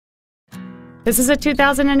This is a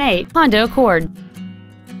 2008 Honda Accord.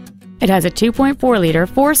 It has a 2.4-liter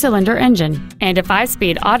four-cylinder engine and a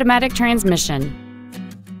 5-speed automatic transmission.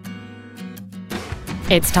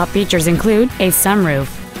 Its top features include a sunroof,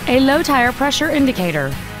 a low tire pressure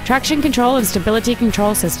indicator, traction control and stability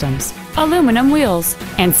control systems, aluminum wheels,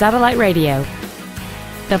 and satellite radio.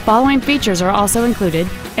 The following features are also included: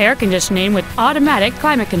 air conditioning with automatic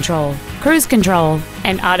climate control, cruise control,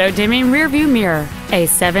 an auto-dimming rearview mirror, a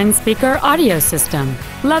 7-speaker audio system,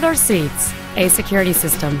 leather seats, a security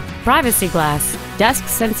system, privacy glass, dusk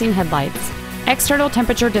sensing headlights, external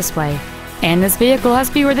temperature display, and this vehicle has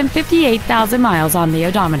fewer than 58,000 miles on the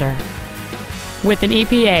odometer. With an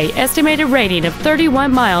EPA estimated rating of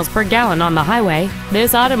 31 miles per gallon on the highway,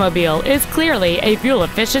 this automobile is clearly a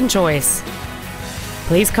fuel-efficient choice.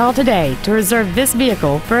 Please call today to reserve this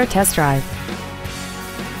vehicle for a test drive.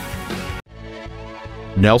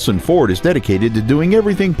 Nelson Ford is dedicated to doing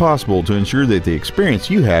everything possible to ensure that the experience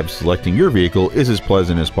you have selecting your vehicle is as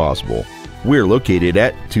pleasant as possible. We're located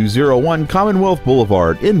at 201 Commonwealth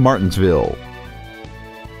Boulevard in Martinsville.